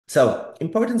So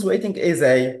importance weighting is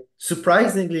a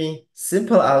surprisingly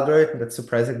simple algorithm that's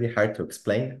surprisingly hard to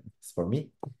explain for me.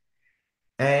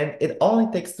 And it only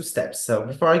takes two steps. So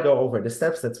before I go over the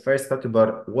steps, let's first talk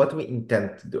about what we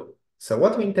intend to do. So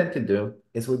what we intend to do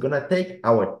is we're going to take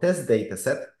our test data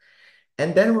set,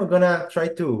 and then we're going to try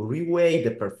to reweigh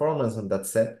the performance on that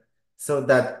set so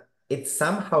that it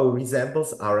somehow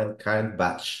resembles our current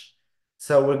batch.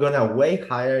 So we're going to weigh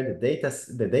higher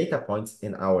the data points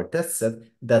in our test set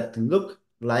that look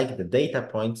like the data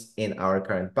points in our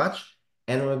current batch,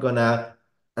 and we're going to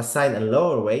assign a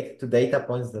lower weight to data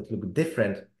points that look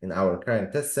different in our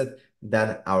current test set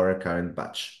than our current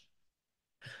batch.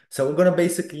 So we're going to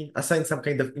basically assign some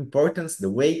kind of importance,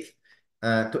 the weight,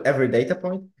 to every data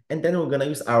point, and then we're going to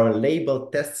use our label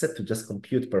test set to just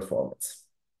compute performance.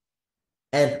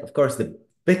 And of course, the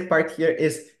big part here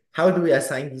is how do we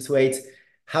assign these weights?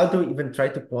 How do we even try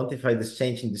to quantify this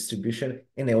change in distribution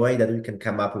in a way that we can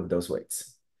come up with those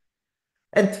weights?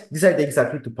 And these are the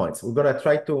exactly 2 points. We're going to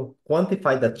try to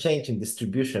quantify the change in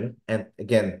distribution. And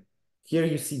again, here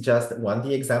you see just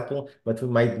 1D example, but we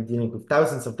might be dealing with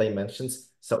thousands of dimensions,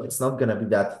 so it's not going to be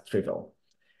that trivial.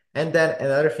 And then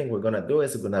another thing we're going to do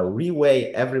is we're going to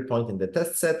reweigh every point in the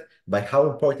test set by how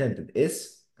important it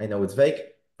is. I know it's vague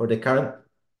for the current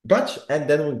batch, and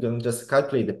then we're going to just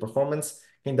calculate the performance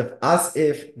kind of as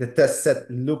if the test set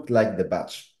looked like the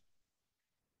batch.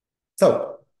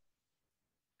 So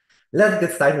let's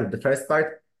get started with the first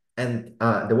part. And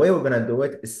the way we're going to do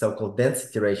it is so-called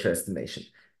density ratio estimation.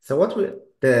 So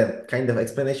the kind of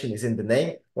explanation is in the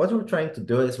name. What we're trying to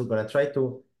do is we're going to try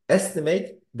to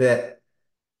estimate the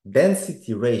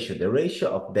density ratio, the ratio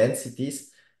of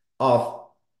densities of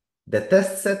the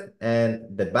test set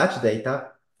and the batch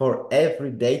data for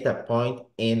every data point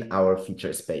in our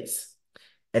feature space.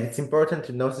 And it's important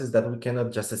to notice that we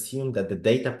cannot just assume that the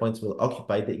data points will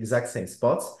occupy the exact same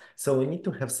spots. So we need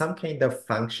to have some kind of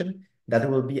function that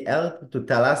will be able to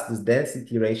tell us this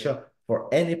density ratio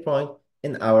for any point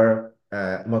in our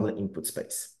model input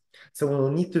space. So we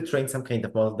will need to train some kind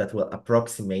of model that will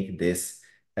approximate this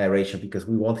ratio because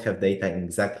we won't have data in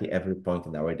exactly every point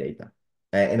in our data,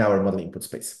 in our model input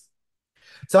space.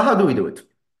 So how do we do it?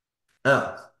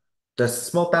 Just a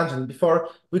small tangent before,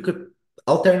 we could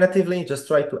alternatively just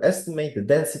try to estimate the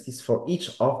densities for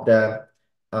each of the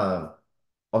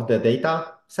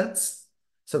data sets.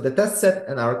 So the test set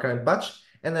and our current batch,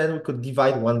 and then we could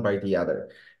divide one by the other.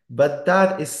 But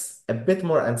that is a bit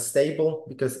more unstable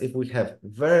because if we have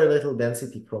very little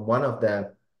density from one of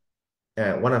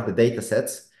the data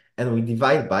sets and we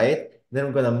divide by it, then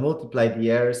we're going to multiply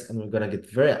the errors and we're going to get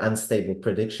very unstable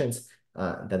predictions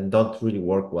that don't really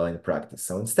work well in practice.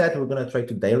 So instead, we're going to try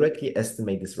to directly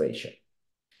estimate this ratio.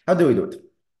 How do we do it?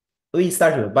 We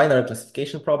start with a binary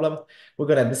classification problem. We're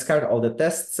going to discard all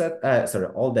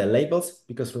the all the labels,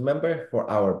 because remember, for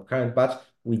our current batch,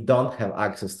 we don't have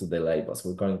access to the labels.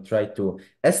 We're going to try to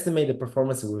estimate the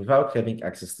performance without having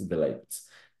access to the labels.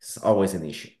 It's always an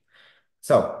issue.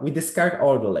 So we discard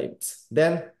all the labels.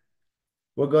 Then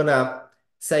we're gonna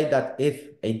say that if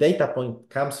a data point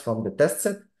comes from the test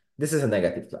set, this is a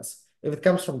negative class. If it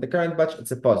comes from the current batch,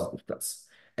 it's a positive class.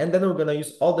 And then we're gonna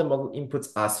use all the model inputs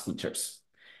as features.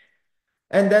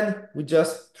 And then we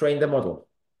just train the model.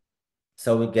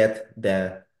 So we get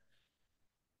the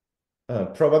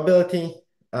probability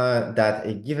that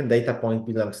a given data point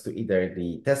belongs to either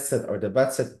the test set or the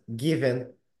batch set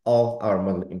given all our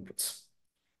model inputs.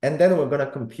 And then we're going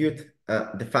to compute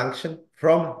the function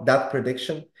from that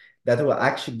prediction that will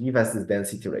actually give us these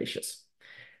density ratios.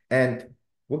 And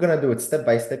we're going to do it step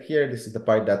by step here. This is the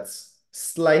part that's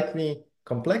slightly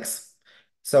complex.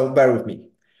 So bear with me.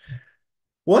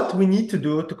 What we need to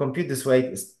do to compute this weight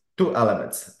is two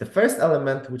elements. The first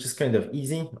element, which is kind of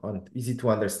easy and easy to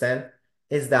understand,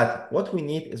 is that what we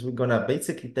need is we're going to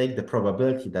basically take the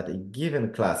probability that a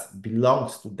given class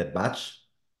belongs to the batch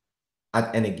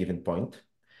at any given point.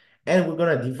 And we're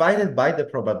going to divide it by the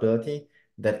probability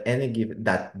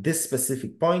that this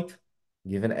specific point,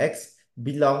 given x,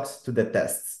 belongs to the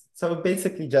tests. So we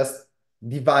basically just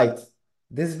divide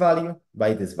this value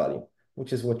by this value,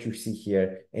 which is what you see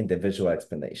here in the visual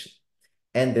explanation.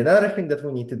 And another thing that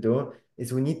we need to do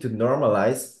is we need to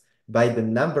normalize by the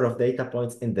number of data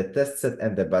points in the test set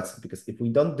and the batch set, because if we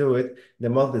don't do it, the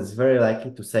model is very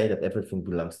likely to say that everything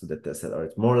belongs to the test set, or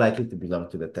it's more likely to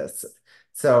belong to the test set.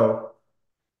 So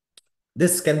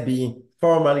this can be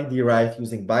formally derived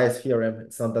using Bayes' theorem.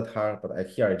 It's not that hard, but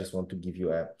here I just want to give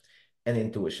you an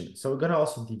intuition. So we're going to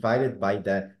also divide it by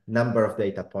the number of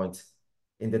data points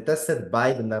in the test set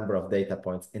by the number of data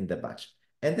points in the batch.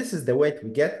 And this is the weight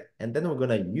we get. And then we're going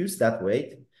to use that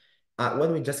weight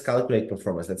when we just calculate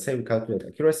performance, let's say we calculate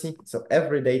accuracy. So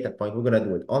every data point, we're going to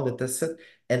do it on the test set.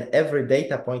 And every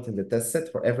data point in the test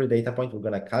set, for every data point, we're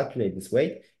going to calculate this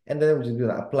weight. And then we're just going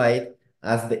to apply it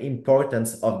as the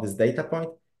importance of this data point.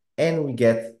 And we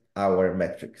get our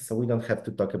metric. So we don't have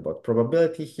to talk about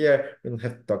probability here. We don't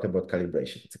have to talk about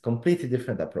calibration. It's a completely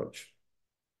different approach.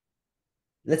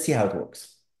 Let's see how it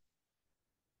works.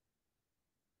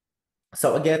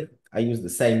 So again, I use the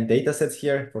same data sets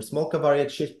here for small covariate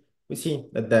shift. We see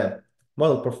that the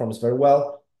model performs very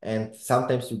well, and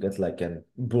sometimes you get like a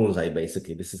bullseye,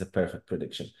 basically. This is a perfect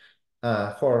prediction.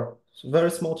 For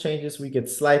very small changes, we get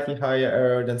slightly higher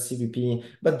error than CVP,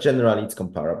 but generally it's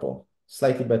comparable.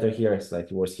 Slightly better here,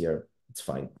 slightly worse here. It's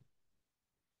fine.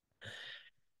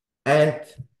 And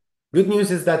good news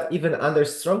is that even under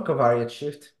strong covariate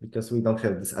shift, because we don't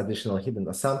have this additional hidden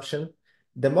assumption,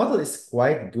 the model is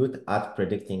quite good at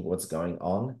predicting what's going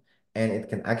on, and it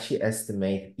can actually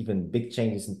estimate even big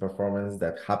changes in performance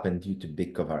that happen due to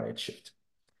big covariate shift.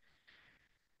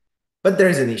 But there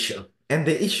is an issue, and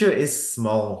the issue is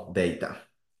small data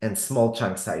and small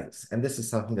chunk sizes. And this is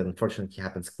something that unfortunately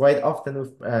happens quite often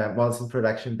with models in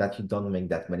production, that you don't make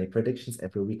that many predictions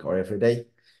every week or every day.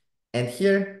 And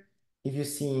here, if you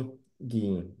see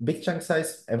the big chunk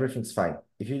size, everything's fine.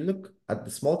 If you look at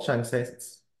the small chunk size,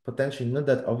 it's potentially not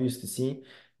that obvious to see,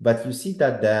 but you see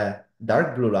that the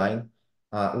dark blue line,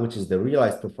 which is the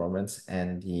realized performance,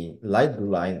 and the light blue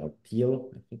line, or teal,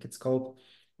 I think it's called,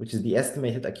 which is the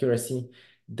estimated accuracy,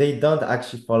 they don't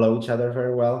actually follow each other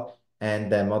very well,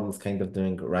 and the model is kind of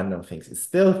doing random things. It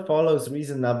still follows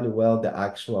reasonably well the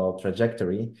actual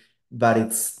trajectory, but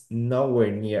it's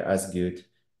nowhere near as good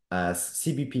as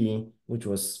CBP, which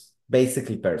was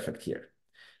basically perfect here.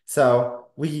 So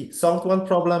we solved one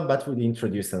problem, but we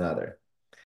introduced another.